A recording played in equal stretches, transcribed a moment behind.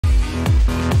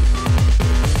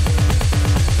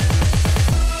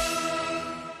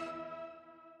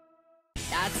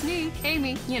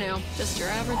me, just your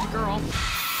average girl.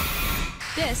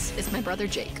 This is my brother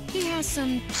Jake. He has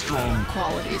some strong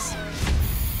qualities.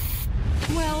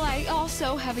 Well, I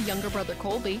also have a younger brother,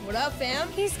 Colby. What up, fam?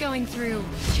 He's going through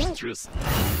changes.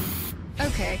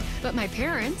 Okay, but my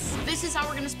parents, This is how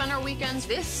we're gonna spend our weekends.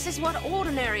 This is what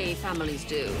ordinary families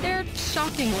do. they're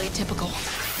shockingly typical.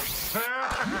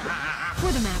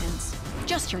 We're the Maddens.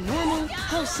 Just your normal,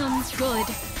 wholesome, good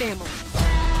family.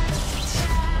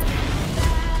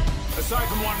 Aside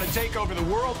from wanting to take over the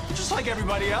world, just like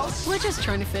everybody else. We're just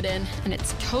trying to fit in, and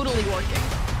it's totally working.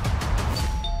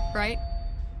 Right?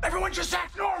 Everyone just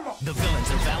act normal. The Villains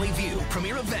of Valley View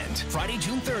premiere event, Friday,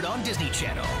 June 3rd on Disney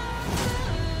Channel.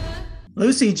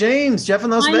 Lucy, James, Jeff in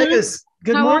Las Hi, Vegas.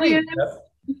 Good How are morning.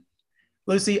 you?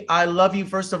 Lucy, I love you,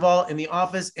 first of all, in The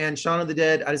Office and Shaun of the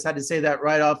Dead. I just had to say that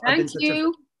right off. I've been Thank such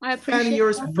you. I a fan of appreciate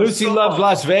yours. that. for Lucy so loves long.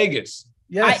 Las Vegas.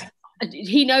 Yes.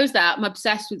 He knows that. I'm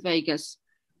obsessed with Vegas.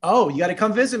 Oh, you got to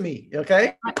come visit me,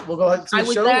 okay? We'll go ahead and see I a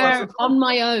was show. there on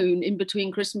my own in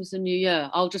between Christmas and New Year.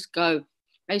 I'll just go.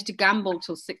 I used to gamble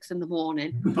till 6 in the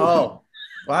morning. Oh,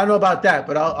 well, I don't know about that,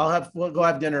 but we'll go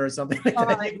have dinner or something like All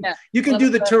that. right, yeah. You can do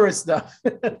the Love tourist stuff.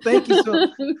 Thank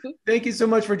you so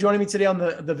much for joining me today on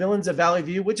the Villains of Valley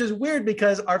View, which is weird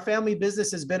because our family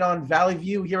business has been on Valley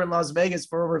View here in Las Vegas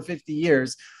for over 50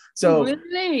 years. So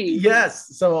Really?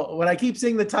 yes. So when I keep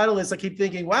seeing the title list, I keep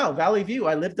thinking, wow, Valley View.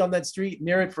 I lived on that street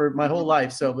near it for my whole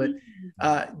life. So, but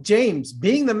James,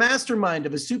 being the mastermind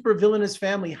of a super villainous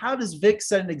family, how does Vic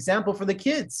set an example for the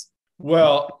kids?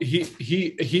 Well, he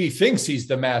thinks he's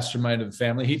the mastermind of the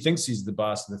family. He thinks he's the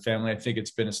boss of the family. I think it's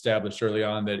been established early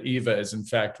on that Eva is in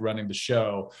fact running the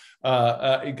show.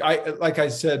 Like I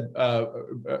said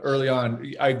early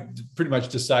on, I pretty much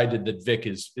decided that Vic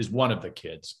is one of the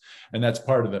kids, and that's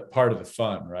part of the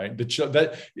fun, right?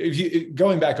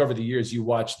 Going back over the years, you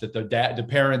watch that the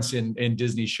parents in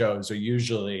Disney shows are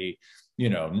usually,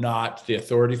 not the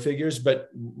authority figures, but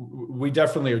we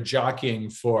definitely are jockeying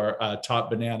for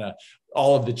top banana,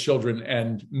 all of the children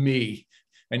and me,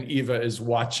 and Eva is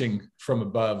watching from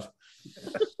above.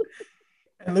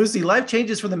 And Lucy, life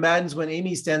changes for the Maddens when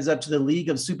Amy stands up to the League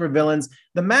of Supervillains.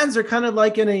 The Maddens are kind of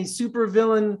like in a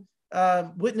supervillain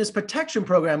witness protection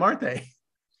program, aren't they?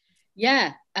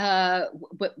 Yeah,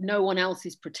 but no one else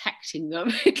is protecting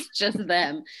them. It's just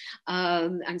them.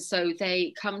 And so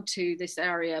they come to this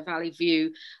area, Valley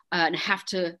View, and have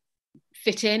to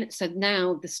fit in. So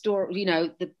now the story,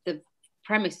 the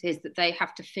premise is that they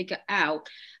have to figure out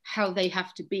how they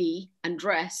have to be and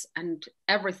dress and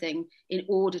everything in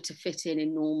order to fit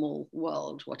in normal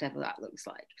world, whatever that looks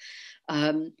like.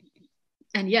 And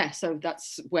yeah, so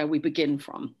that's where we begin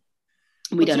from.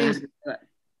 We don't have to do it.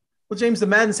 Well, James, the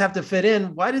Maddens have to fit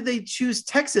in. Why did they choose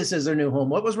Texas as their new home?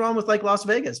 What was wrong with Las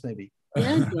Vegas, maybe?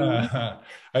 Yeah.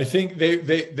 I think they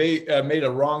made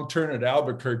a wrong turn at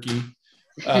Albuquerque.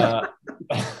 By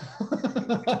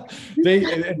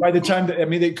the time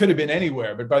they could have been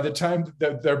anywhere, but by the time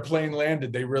their plane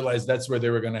landed, they realized that's where they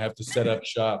were going to have to set up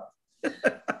shop.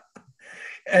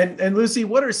 And Lucy,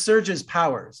 what are Surge's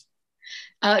powers?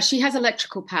 She has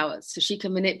electrical powers, so she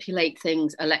can manipulate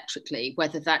things electrically,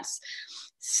 whether that's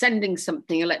sending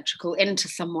something electrical into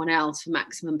someone else for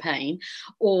maximum pain,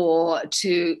 or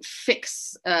to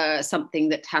fix something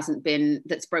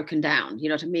that's broken down, you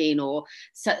know what I mean, or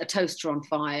set a toaster on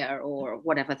fire or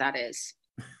whatever that is.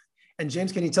 And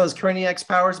James, can you tell us Craniac's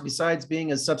powers besides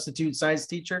being a substitute science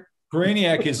teacher?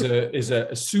 Craniac is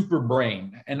a super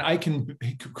brain, and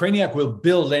Craniac will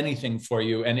build anything for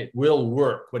you and it will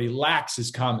work. What he lacks is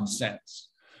common sense,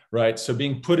 right? So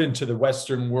being put into the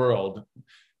Western world,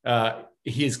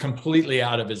 he is completely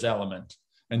out of his element,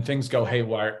 and things go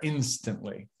haywire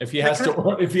instantly. If he has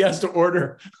to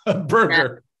order a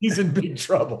burger, he's in big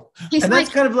trouble. That's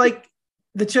kind of like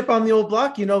the chip on the old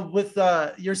block, with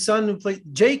your son who played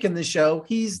Jake in the show.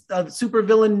 He's a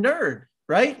supervillain nerd,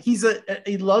 right? He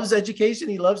loves education,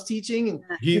 he loves teaching, and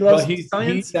he loves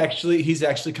science. He's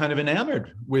actually kind of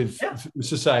enamored with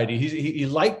society. He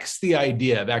likes the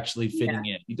idea of actually fitting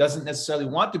in. He doesn't necessarily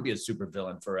want to be a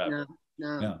supervillain forever.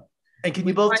 No. And can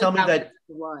you both tell me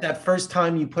that first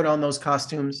time you put on those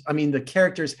costumes, I mean, the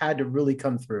characters had to really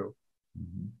come through.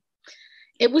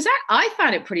 I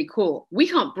found it pretty cool. We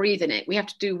can't breathe in it. We have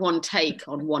to do one take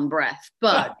on one breath.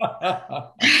 But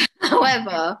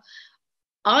however,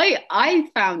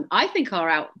 I think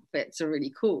our outfits are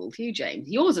really cool too, James.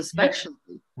 Yours especially.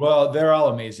 Well, they're all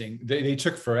amazing. They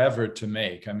took forever to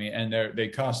make. I mean, and they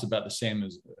cost about the same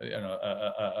as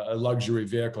a luxury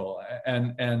vehicle.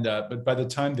 But by the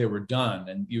time they were done,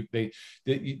 and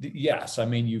yes, I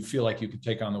mean, you feel like you could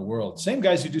take on the world. Same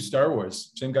guys who do Star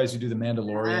Wars, same guys who do The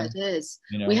Mandalorian. Yeah, it is.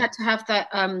 We had to have that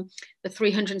the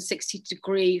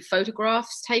 360-degree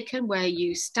photographs taken where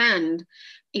you stand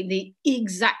in the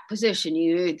exact position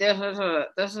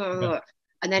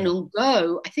and then on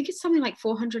go, I think it's something like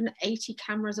 480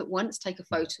 cameras at once take a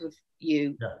photo of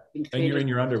you. Yeah. And you're in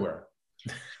your underwear.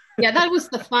 Yeah, that was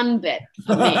the fun bit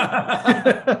for me.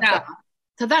 Yeah.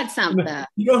 So that's out there.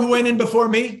 You know who went in before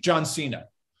me? John Cena.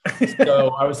 So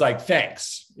I was like,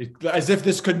 thanks. As if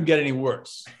this couldn't get any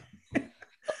worse.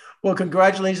 Well,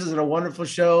 congratulations on a wonderful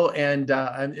show. And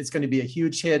it's going to be a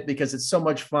huge hit because it's so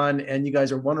much fun and you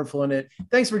guys are wonderful in it.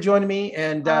 Thanks for joining me.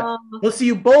 And we'll see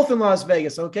you both in Las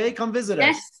Vegas. Okay. Come visit us.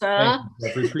 Yes, sir. I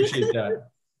appreciate that.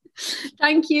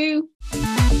 Thank you.